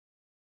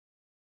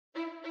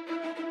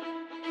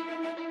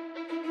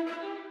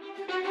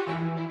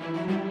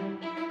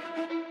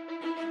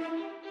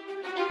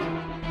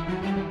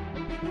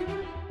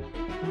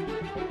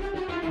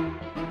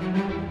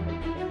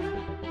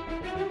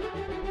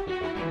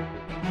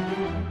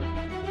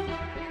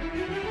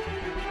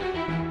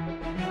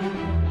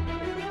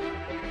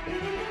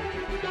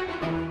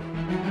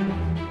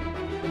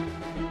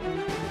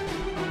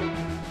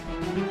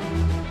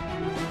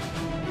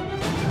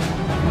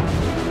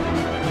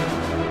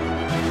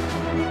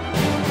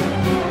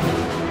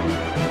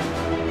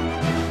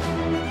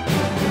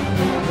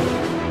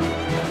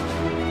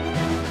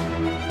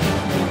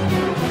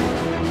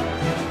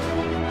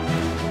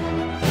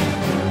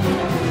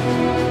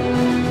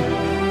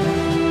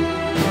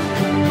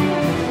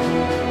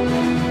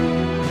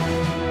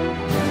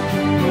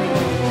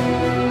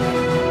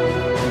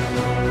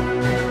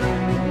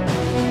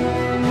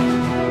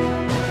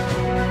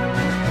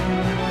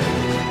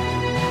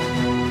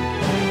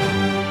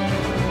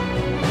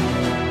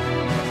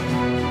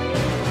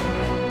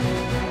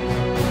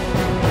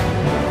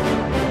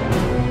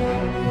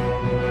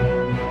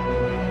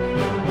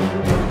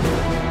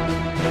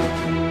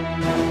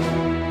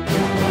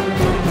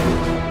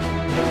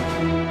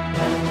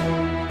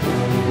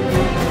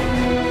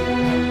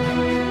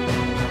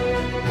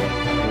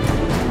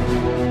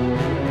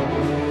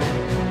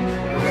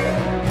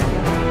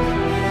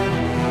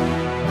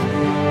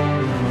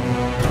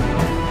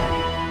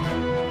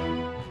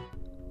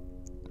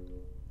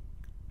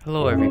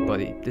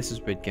everybody, this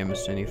is Redgamer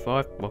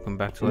 75. Welcome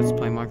back to Let's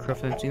Play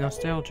Minecraft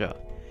Mcnostalgia.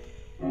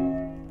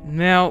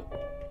 Now,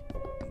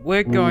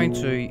 we're going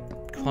to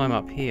climb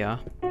up here,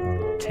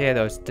 tear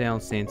those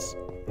down since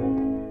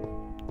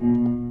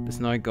the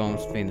snow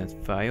golem's thing has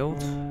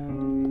failed.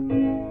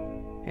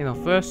 Hang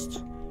on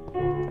first.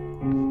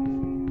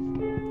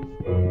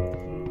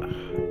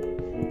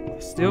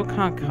 Still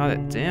can't cut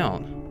it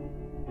down.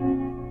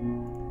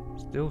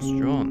 Still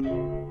strong.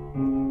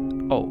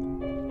 Oh,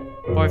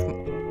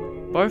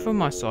 both of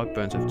my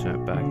sideburns have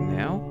turned back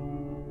now.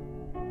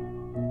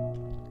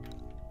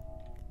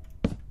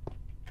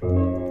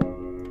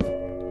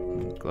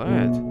 I'm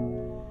glad.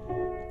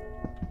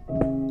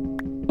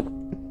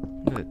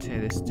 I'm gonna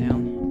tear this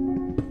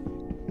down.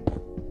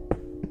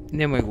 And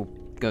then we're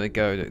gonna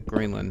go to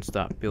Greenland and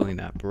start building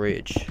that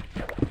bridge.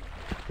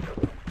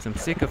 Because I'm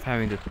sick of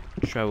having to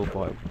travel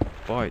by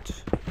boat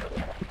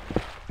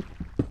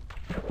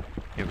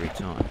every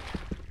time.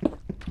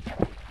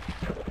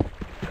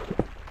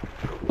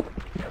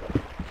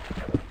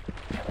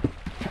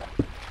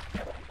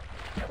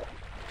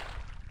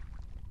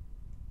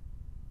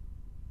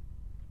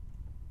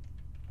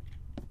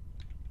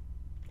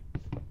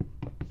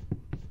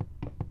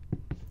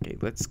 Okay,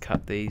 let's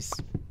cut these.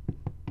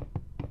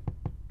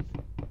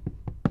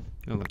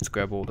 Oh, let's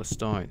grab all the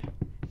stone.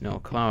 Now I'll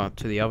climb up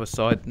to the other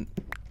side and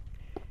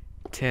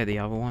tear the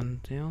other one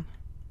down.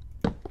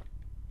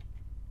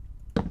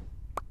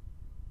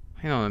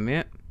 Hang on a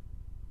minute.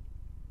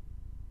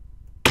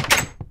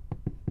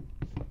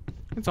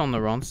 It's on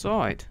the wrong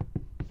side.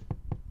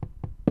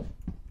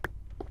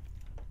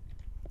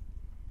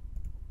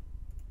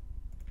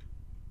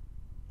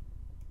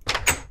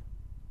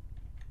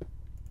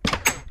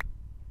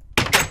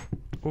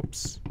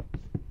 Oops.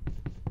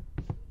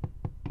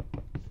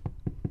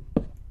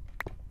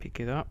 Pick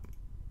it up.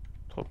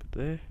 Plop it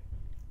there.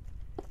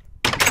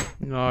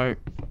 No.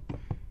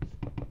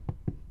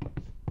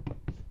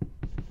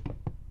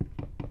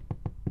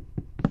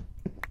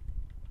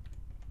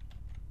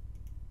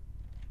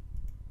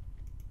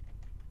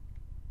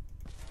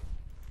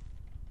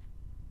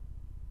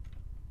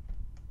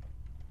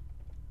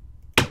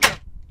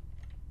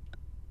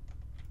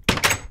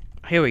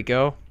 Here we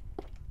go.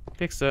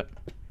 Fix it.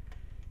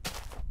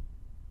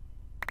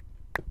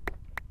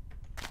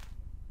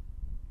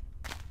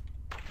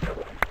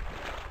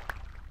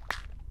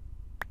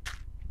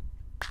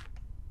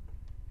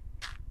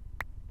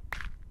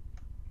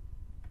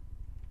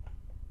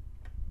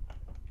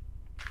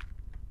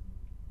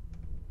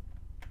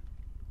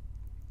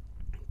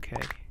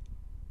 Okay.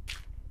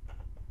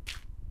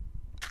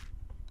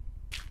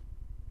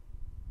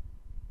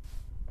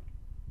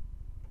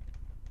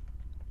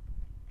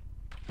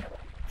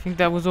 I think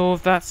that was all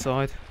of that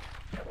side.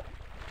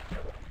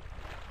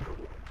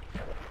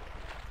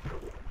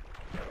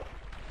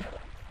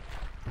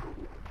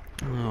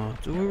 Oh,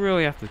 do we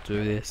really have to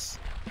do this?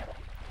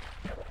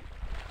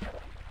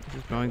 This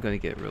is probably going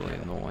to get really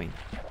annoying.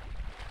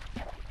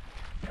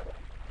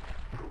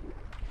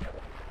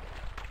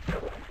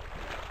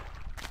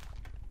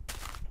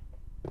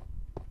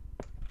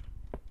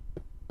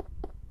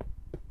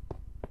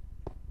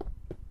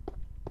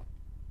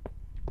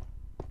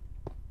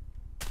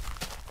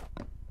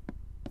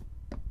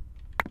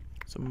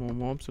 Some more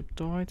mobs have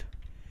died,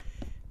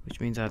 which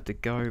means I have to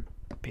go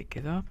pick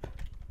it up.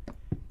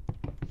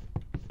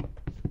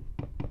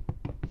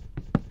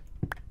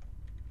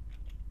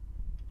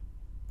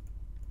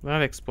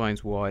 That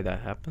explains why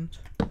that happened.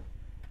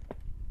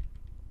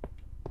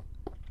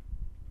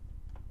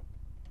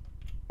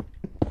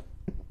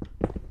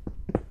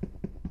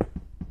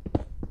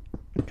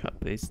 Cut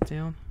these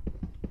down.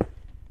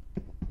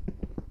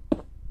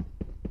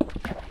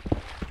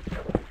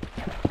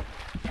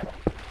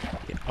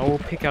 I will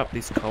pick up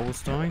this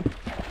cobblestone,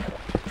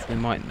 because we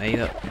might need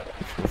it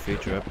for a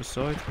future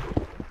episode.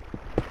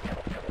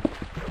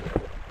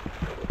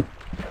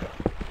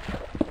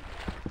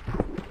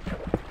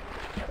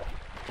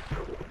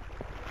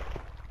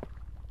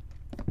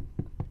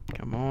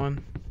 Come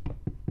on.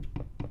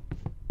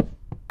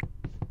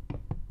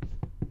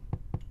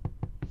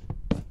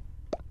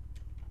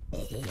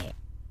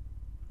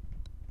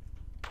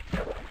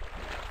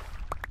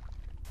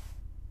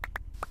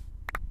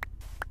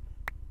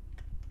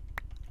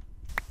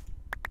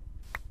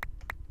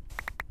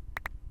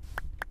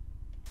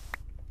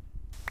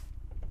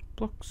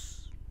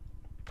 Blocks.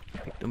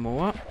 Pick them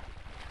all up.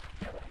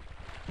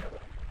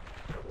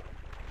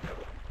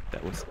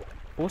 That was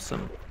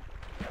awesome.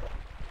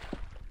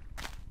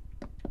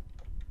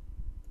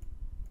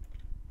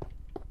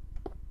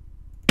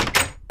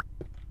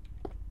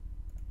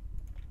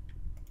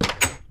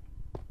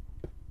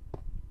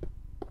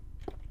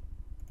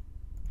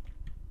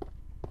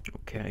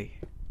 Okay.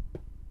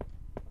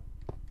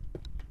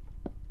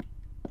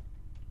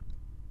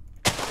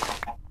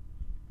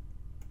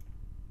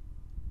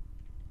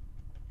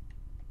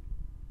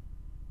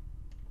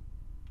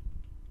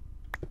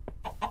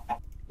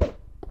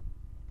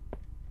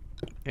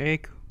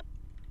 Egg.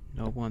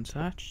 No one's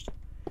hatched.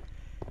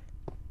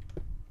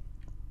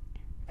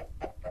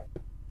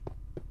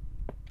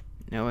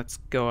 Now let's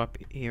go up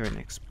here and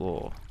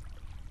explore.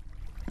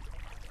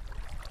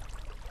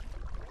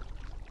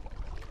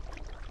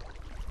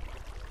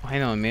 Oh,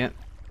 hang on a minute.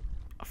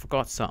 I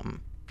forgot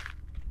something.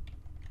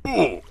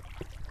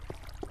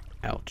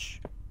 Ouch.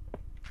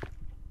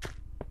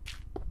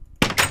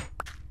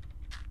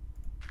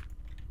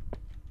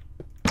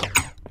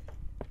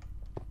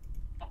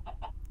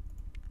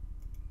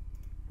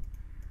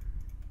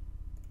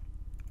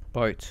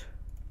 Boat.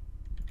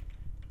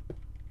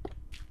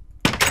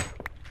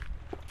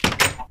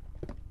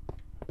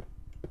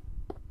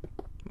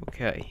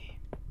 Okay.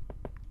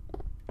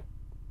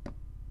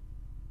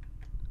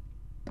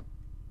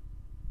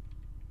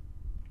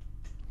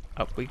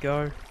 Up we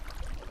go.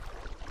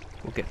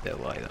 We'll get there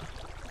later.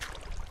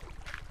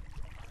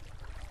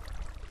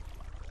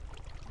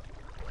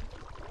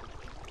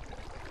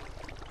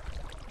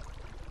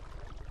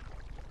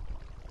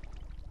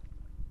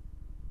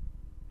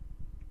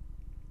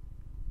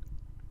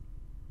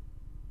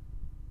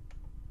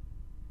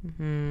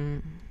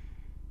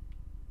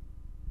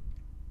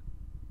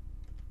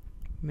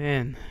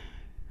 Man,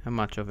 how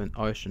much of an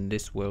ocean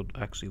this world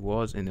actually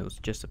was, and it was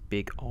just a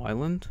big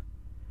island.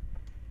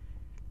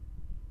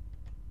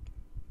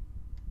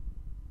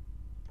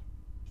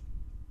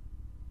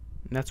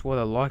 And that's what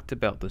I liked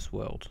about this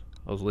world.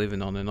 I was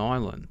living on an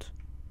island.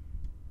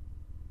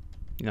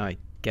 You know, it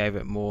gave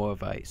it more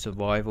of a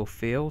survival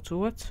feel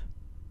to it.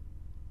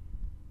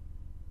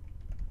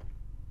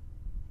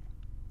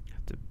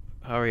 Have to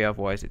hurry,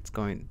 otherwise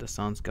the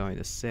sun's going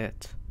to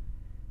set.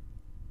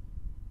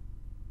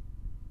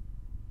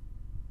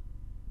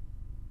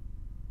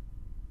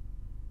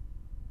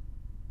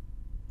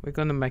 We're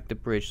gonna make the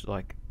bridge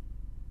like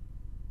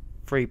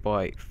 3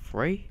 by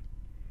 3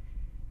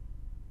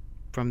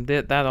 from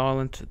that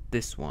island to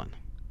this one.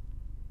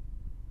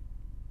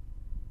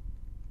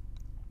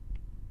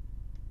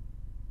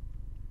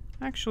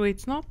 Actually,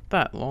 it's not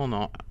that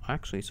long.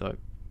 Actually, so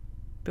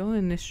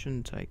building this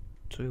shouldn't take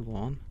too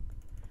long.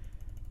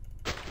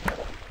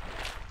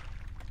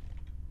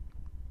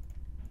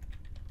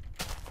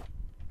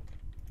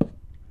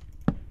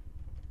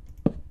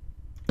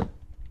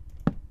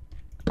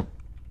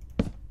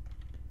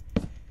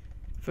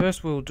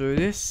 First we'll do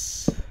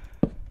this.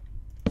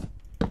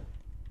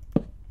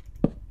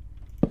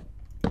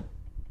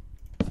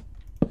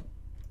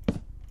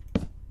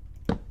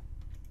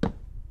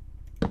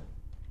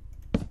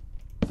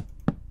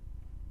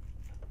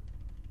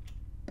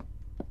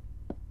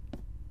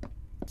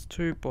 It's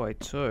 2 by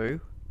 2.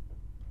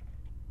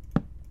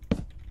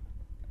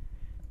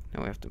 Now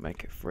we have to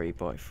make it 3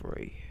 by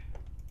 3.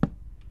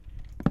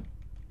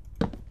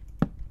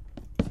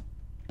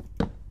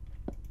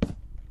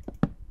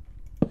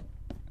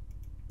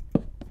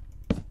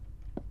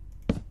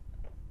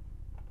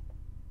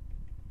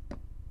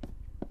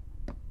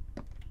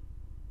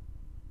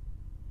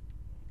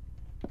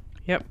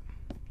 Yep.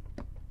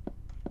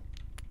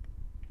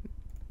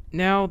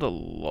 Now the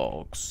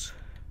logs.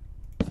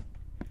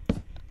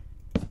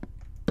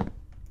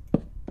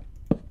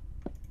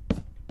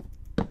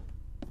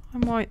 I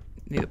might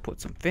need to put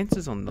some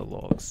fences on the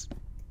logs.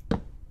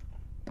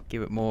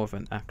 Give it more of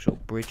an actual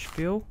bridge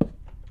feel.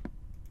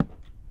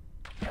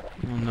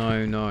 Oh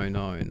no, no,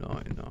 no,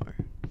 no, no.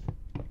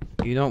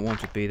 You don't want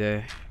to be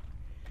there.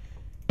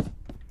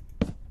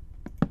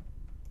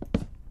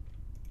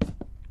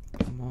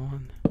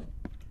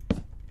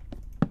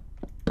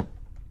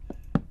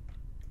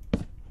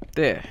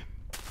 There.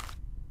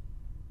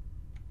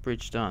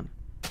 Bridge done.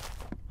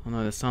 Oh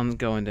no, the sun's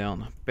going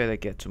down. I better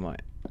get to my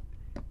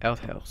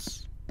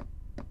outhouse.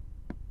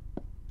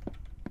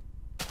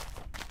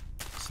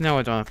 So now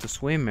I don't have to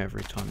swim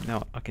every time.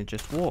 Now I can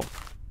just walk.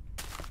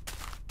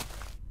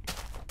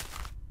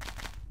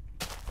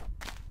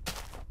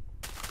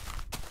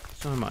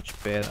 So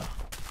much better.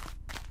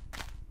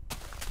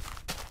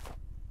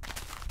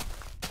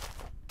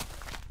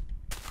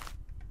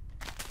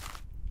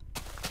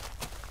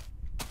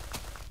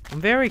 I'm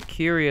very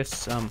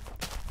curious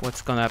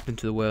what's gonna happen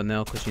to the world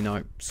now, because you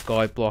know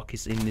Skyblock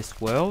is in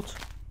this world.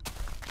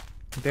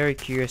 I'm very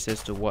curious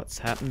as to what's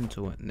happened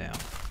to it now.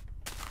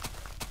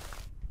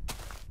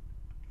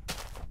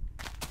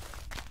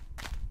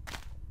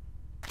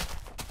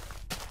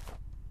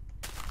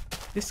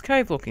 This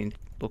cave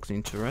looks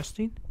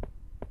interesting.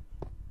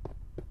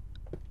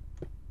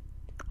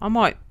 I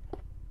might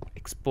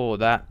explore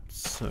that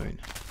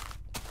soon.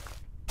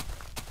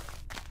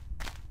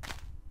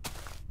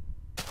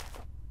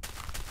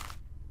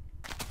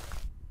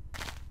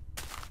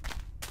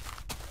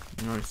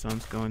 No, the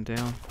sun's going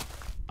down.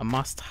 I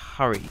must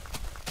hurry.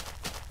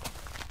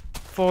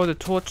 Follow the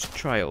torch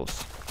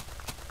trails.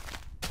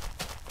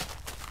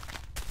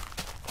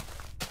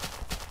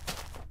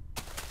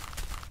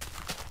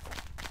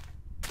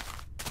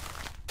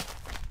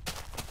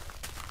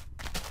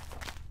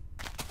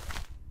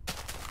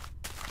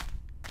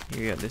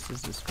 Yeah, this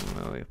is this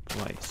familiar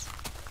place.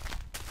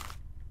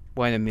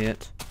 Wait a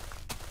minute.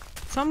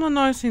 Something I'm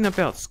noticing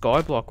about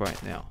Skyblock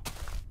right now.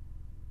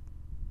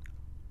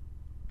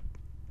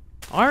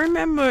 I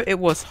remember it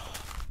was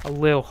a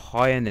little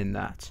higher than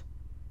that.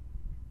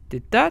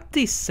 Did that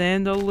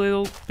descend a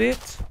little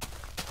bit?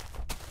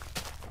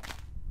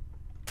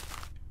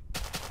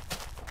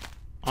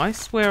 I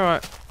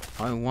swear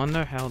I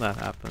wonder how that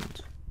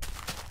happened.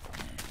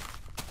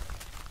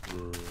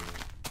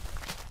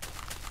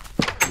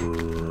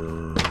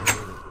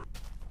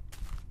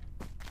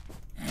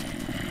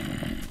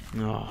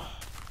 Oh.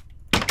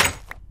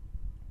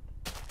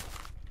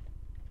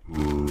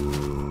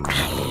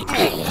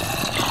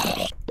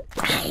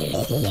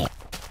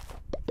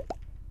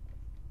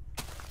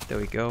 There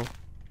we go.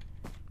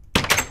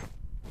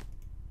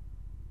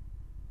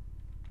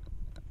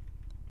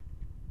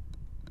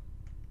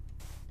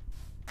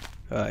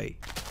 Hey.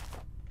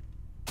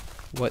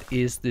 What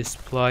is this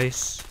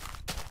place?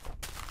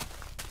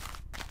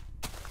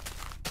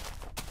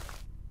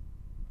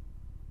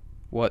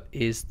 What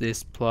is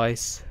this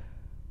place?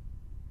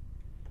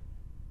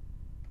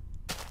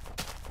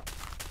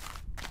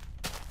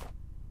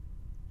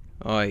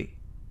 Oi.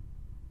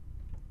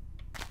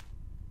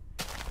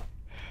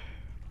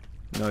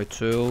 No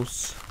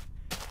tools.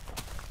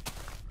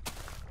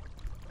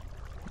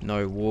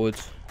 No wood.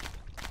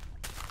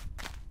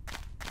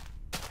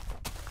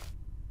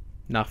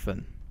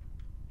 Nothing.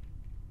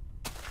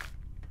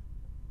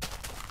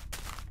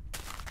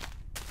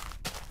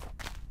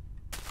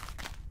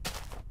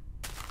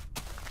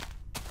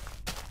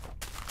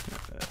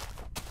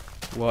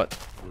 What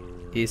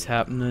is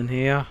happening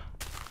here?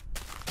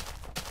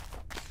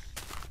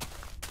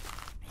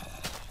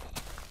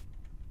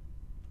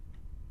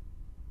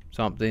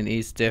 Something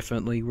is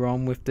definitely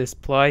wrong with this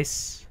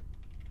place.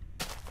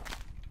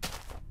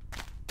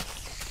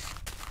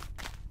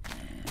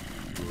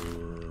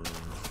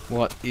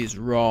 What is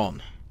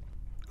wrong?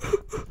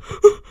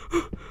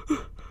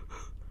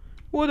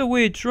 What a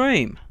weird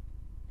dream.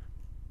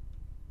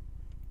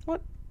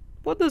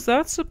 What is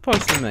that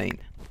supposed to mean?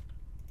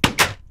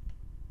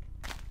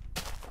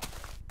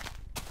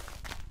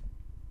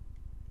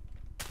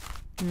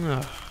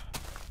 Ugh.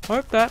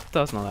 Hope that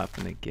does not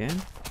happen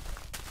again.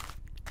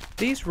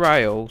 These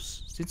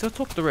rails, since I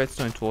took the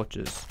redstone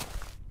torches,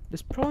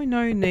 there's probably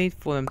no need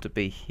for them to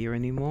be here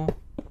anymore.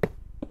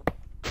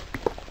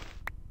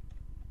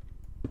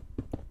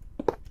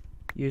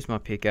 Use my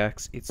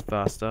pickaxe, it's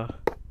faster.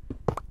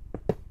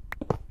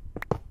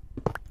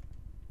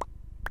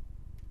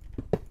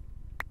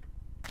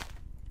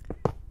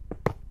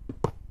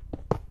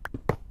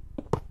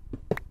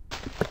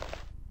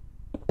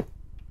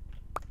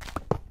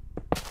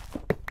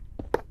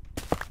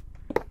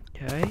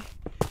 Okay.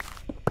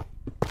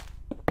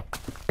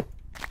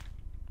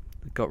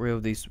 Got rid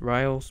of these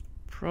rails,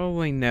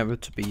 probably never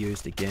to be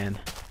used again.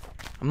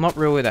 I'm not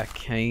really that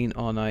keen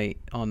on you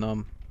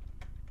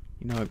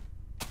know,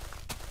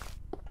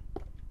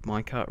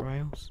 minecart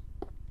rails,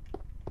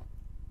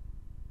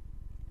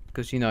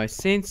 because you know,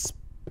 since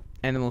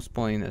animal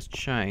spawning has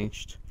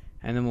changed,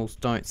 animals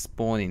don't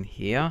spawn in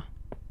here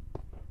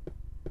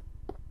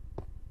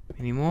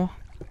anymore.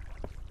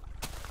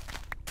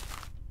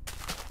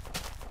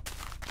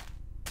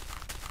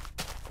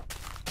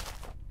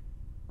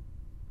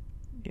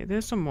 Yeah,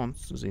 there's some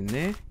monsters in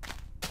there.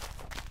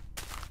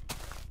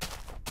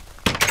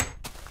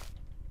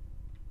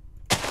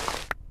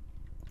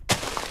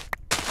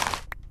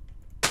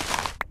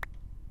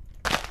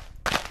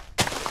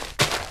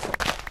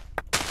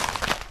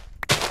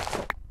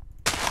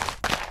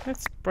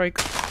 Let's break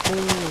all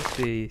of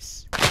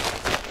these.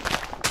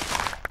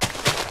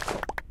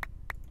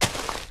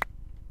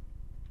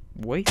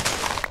 Wait.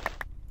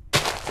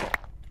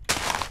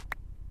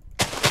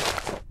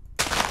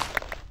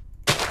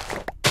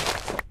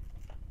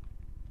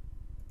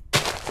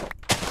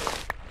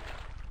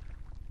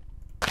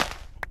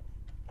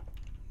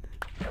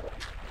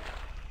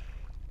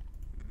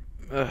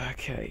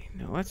 Okay,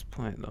 now let's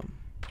plant them.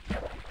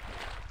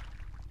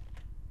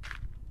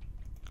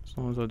 As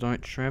long as I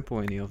don't trample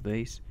any of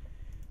these,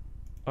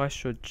 I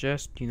should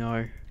just, you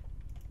know,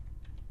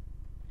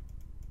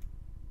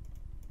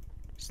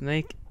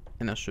 sneak,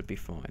 and I should be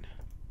fine.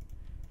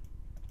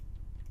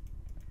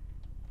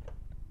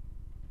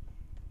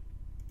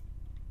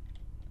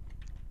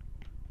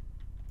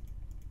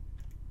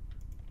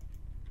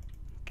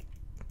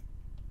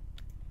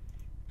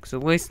 Because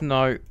at least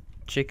no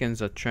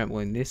chickens are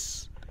trampling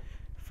this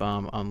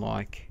farm,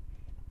 unlike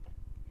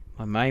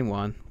my main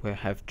one where I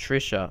have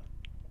Trisha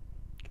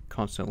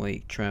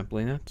constantly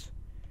trampling it.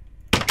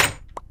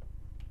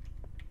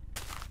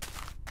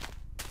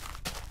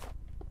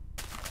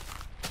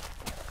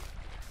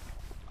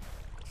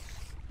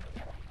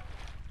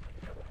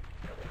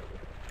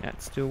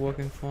 That's still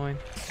working fine.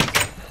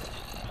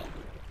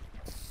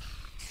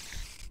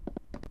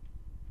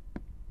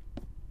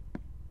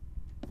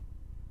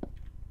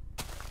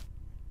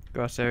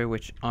 Grass area,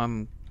 which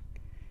I'm...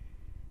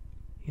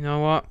 You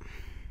know what?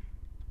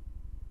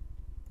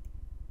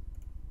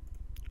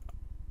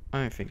 I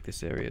don't think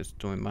this area is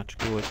doing much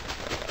good.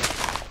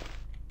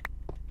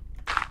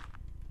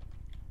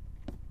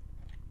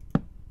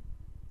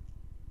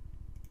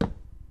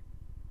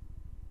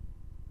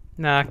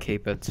 Nah,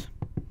 keep it.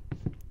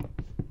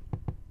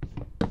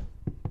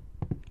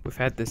 We've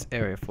had this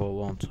area for a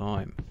long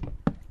time.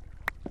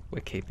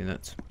 We're keeping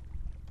it.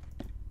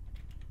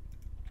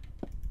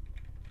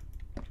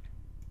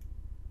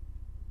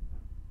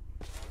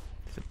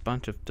 There's a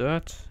bunch of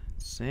dirt,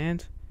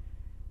 sand,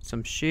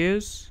 some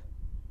shears,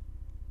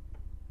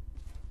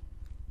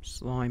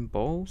 slime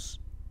balls,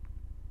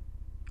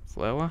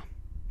 flour,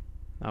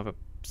 another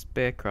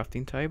spare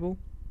crafting table,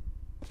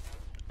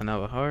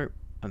 another hoe,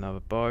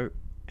 another bow,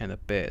 and a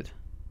bed.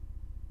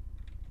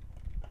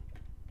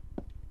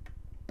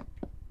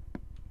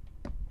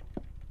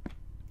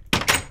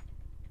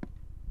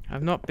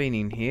 I've not been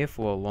in here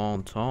for a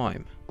long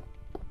time.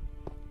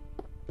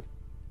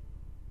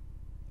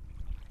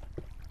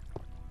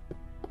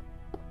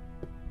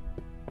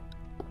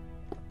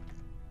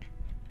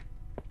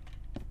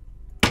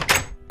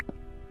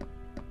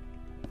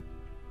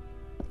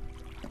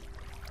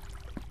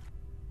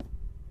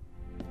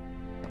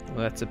 Well,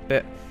 that's a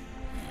bit...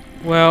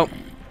 Well,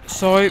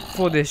 sorry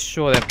for this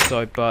short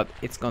episode, but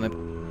it's gonna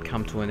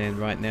come to an end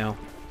right now.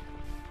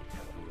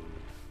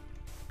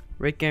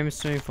 Redgamer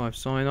 75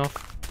 sign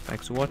off.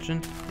 Thanks for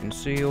watching, and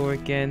see you all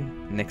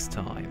again next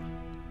time.